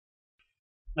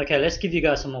Okay, let's give you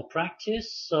guys some more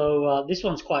practice. So this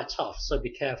one's quite tough, so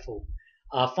be careful.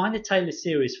 Find the Taylor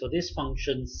series for this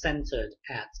function centered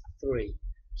at 3.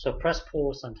 So press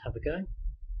pause and have a go.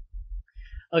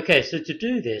 Okay, so to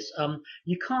do this,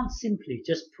 you can't simply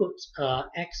just put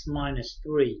x minus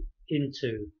 3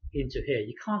 into here.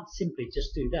 You can't simply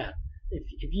just do that. If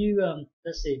you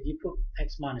let's say if you put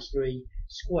x minus 3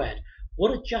 squared,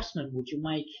 what adjustment would you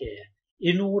make here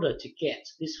in order to get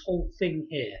this whole thing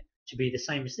here to be the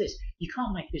same as this? You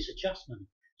can't make this adjustment.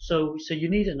 So you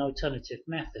need an alternative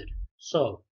method.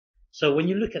 So when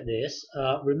you look at this,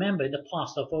 remember in the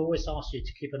past I've always asked you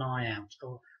to keep an eye out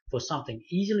for something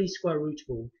easily square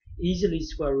rootable,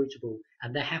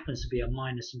 and there happens to be a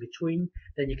minus in between,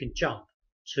 then you can jump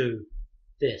to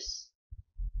this.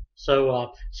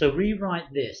 So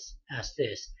rewrite this as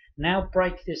this. Now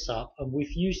break this up, and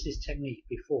we've used this technique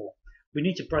before. We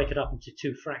need to break it up into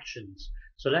two fractions.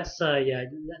 So let's say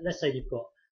you've got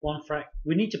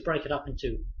we need to break it up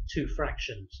into two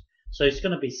fractions. So it's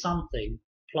going to be something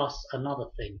plus another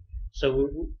thing. So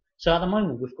at the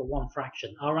moment we've got one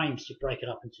fraction. Our aim is to break it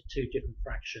up into two different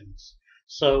fractions.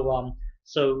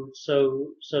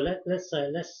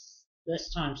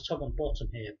 Let's times top and bottom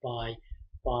here by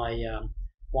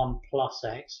 1 plus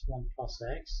x, 1 plus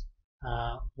x,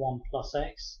 1 plus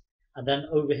x, and then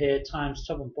over here times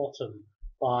top and bottom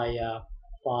by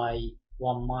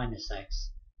 1 minus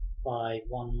x, by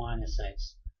 1 minus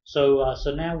x. So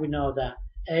now we know that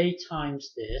a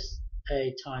times this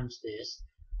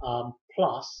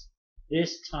plus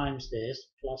this times this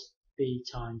plus b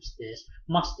times this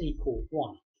must equal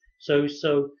 1. So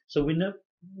we know,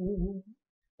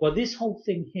 well, this whole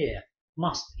thing here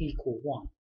must equal 1.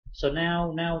 So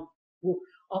now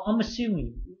I'm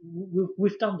assuming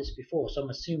we've done this before, so I'm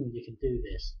assuming you can do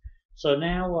this. So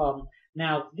now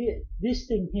this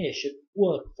thing here should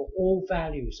work for all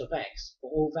values of x,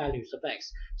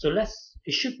 So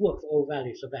it should work for all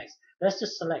values of x. Let's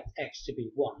just select x to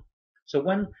be 1. So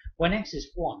when x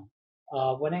is 1,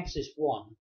 when x is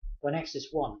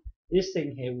 1, this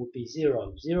thing here would be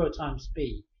 0. 0 times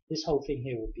b, this whole thing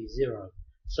here would be 0.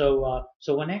 So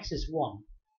when x is 1,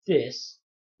 this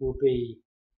will be,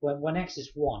 when x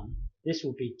is 1, this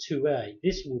will be 2a.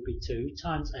 This will be 2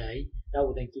 times a. That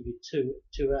will then give you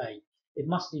 2a. It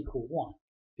must equal 1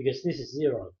 because this is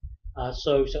 0.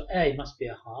 So a must be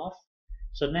a half.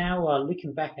 So now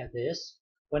looking back at this,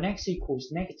 when x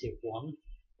equals negative 1,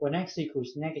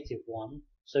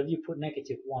 so if you put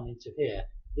negative 1 into here,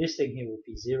 this thing here will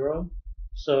be 0.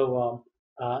 So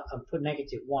and put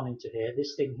negative 1 into here,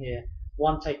 this thing here,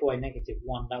 1 take away negative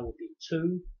 1, that will be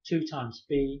 2. 2 times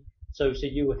b, so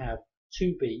you will have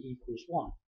 2b equals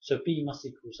 1. So b must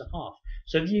equals a half.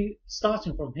 So if you,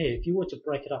 starting from here, if you were to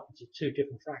break it up into two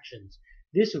different fractions,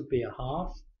 this would be a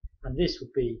half, and this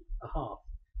would be a half.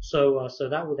 So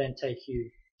that will then take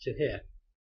you to here.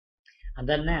 And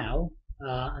then now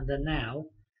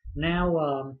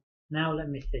let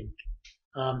me think.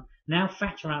 Now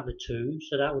factor out the 2,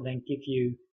 so that will then give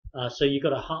you, so you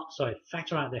got a half,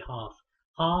 factor out the half.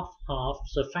 Half,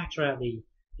 so factor out the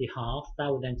half, that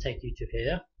will then take you to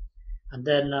here. And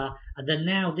then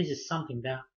now this is something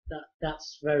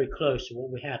that's very close to what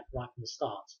we had right from the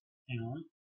start. Hang on.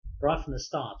 Right from the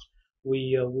start,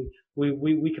 we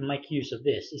can make use of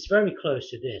this. It's very close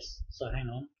to this. So hang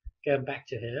on. Going back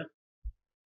to here.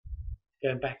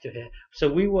 So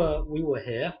we were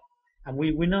here, and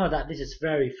we know that this is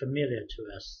very familiar to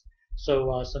us.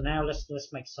 So now let's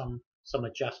make some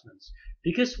adjustments,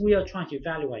 because we are trying to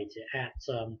evaluate it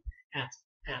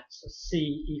at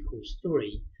c equals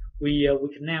 3. We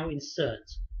can now insert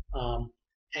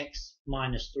x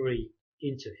minus 3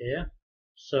 into here.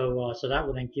 So that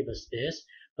will then give us this.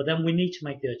 But then we need to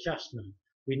make the adjustment.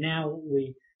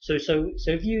 So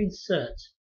if you insert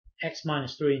x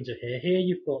minus 3 into here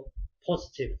you've got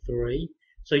positive 3.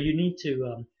 So you need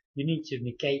to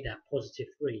negate that positive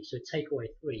 3. So take away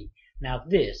 3. Now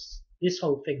this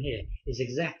whole thing here is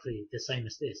exactly the same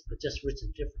as this, but just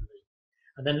written differently.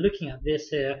 And then looking at this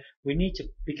here, we need to,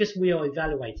 because we are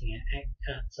evaluating it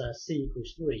at c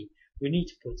equals 3, we need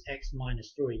to put x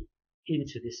minus 3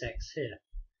 into this x here.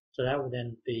 So that will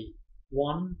then be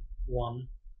 1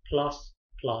 plus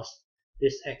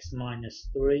this x minus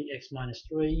 3.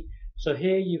 So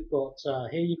here you've got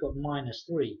minus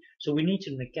 3. So we need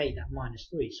to negate that minus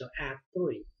 3. So add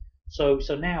 3. So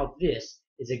now this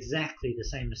is exactly the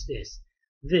same as this.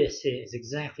 This here is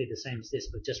exactly the same as this,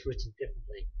 but just written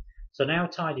differently. So now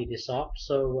tidy this up.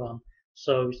 So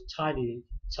tidy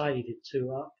the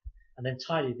 2 up, and then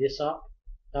tidy this up.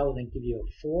 That will then give you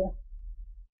a 4.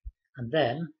 And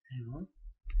then hang on.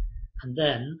 And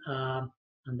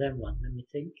then what? Let me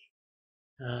think.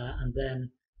 and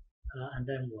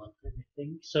then what? Let me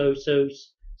think. So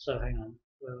hang on.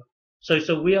 Well,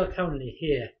 so we are currently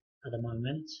here at the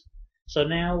moment. So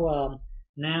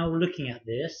now looking at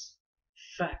this,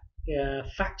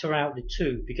 factor out the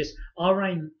 2 because our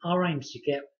aim is to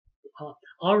get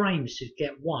our aim is to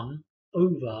get 1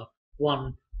 over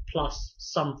 1 plus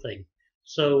something.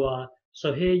 So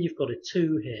here you've got a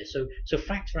 2 here. So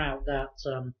factor out that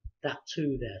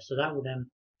 2 there. So that will then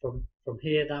from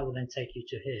here that will then take you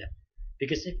to here.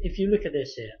 Because if you look at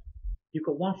this here, you've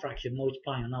got one fraction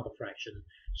multiplying another fraction.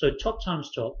 So top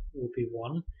times top will be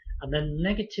 1, and then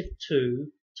negative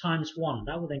 2 times 1,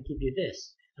 that will then give you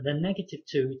this. And then negative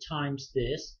 2 times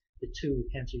this, the 2 will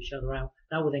cancel each other out,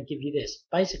 that will then give you this.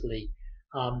 Basically,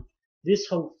 this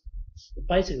whole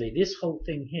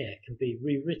thing here can be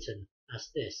rewritten as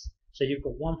this. So you've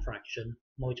got one fraction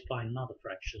multiplying another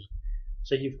fraction.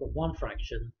 So you've got one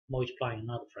fraction multiplying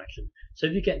another fraction. So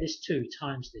if you get this 2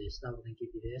 times this, that will then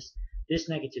give you this. This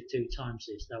negative 2 times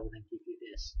this, that will then give you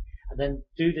this. And then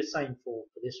do the same for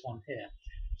this one here.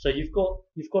 So you've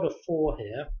got a 4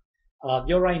 here.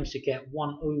 Your aim is to get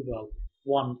 1 over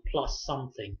 1 plus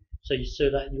something. So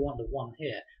that you want the 1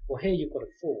 here. Well, here you've got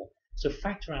a 4. So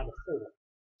factor out the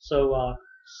 4.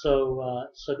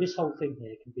 So this whole thing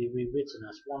here can be rewritten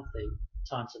as one thing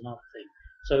times another thing.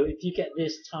 So if you get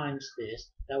this times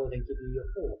this, that will then give you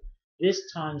your 4. This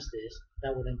times this,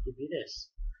 that will then give you this.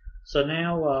 So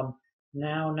now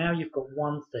you've got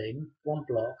one thing, one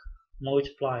block,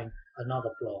 multiplying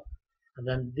another block. And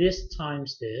then this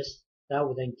times this, that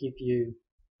will then give you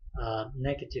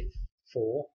negative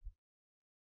 4.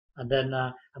 And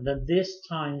then this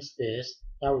times this,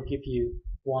 that will give you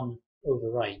 1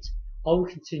 over 8. I will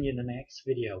continue in the next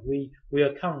video. We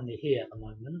are currently here at the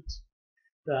moment.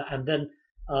 And then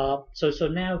so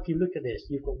now if you look at this,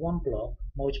 you've got one block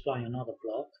multiplying another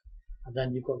block, and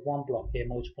then you've got one block here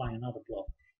multiplying another block.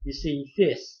 You see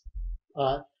this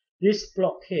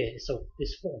block here is of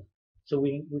this form, so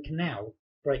we can now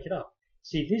break it up.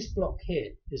 See, this block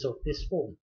here is of this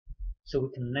form, so we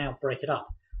can now break it up.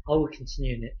 I will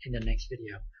continue in the next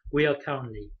video. We are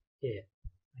currently here.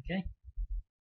 Okay.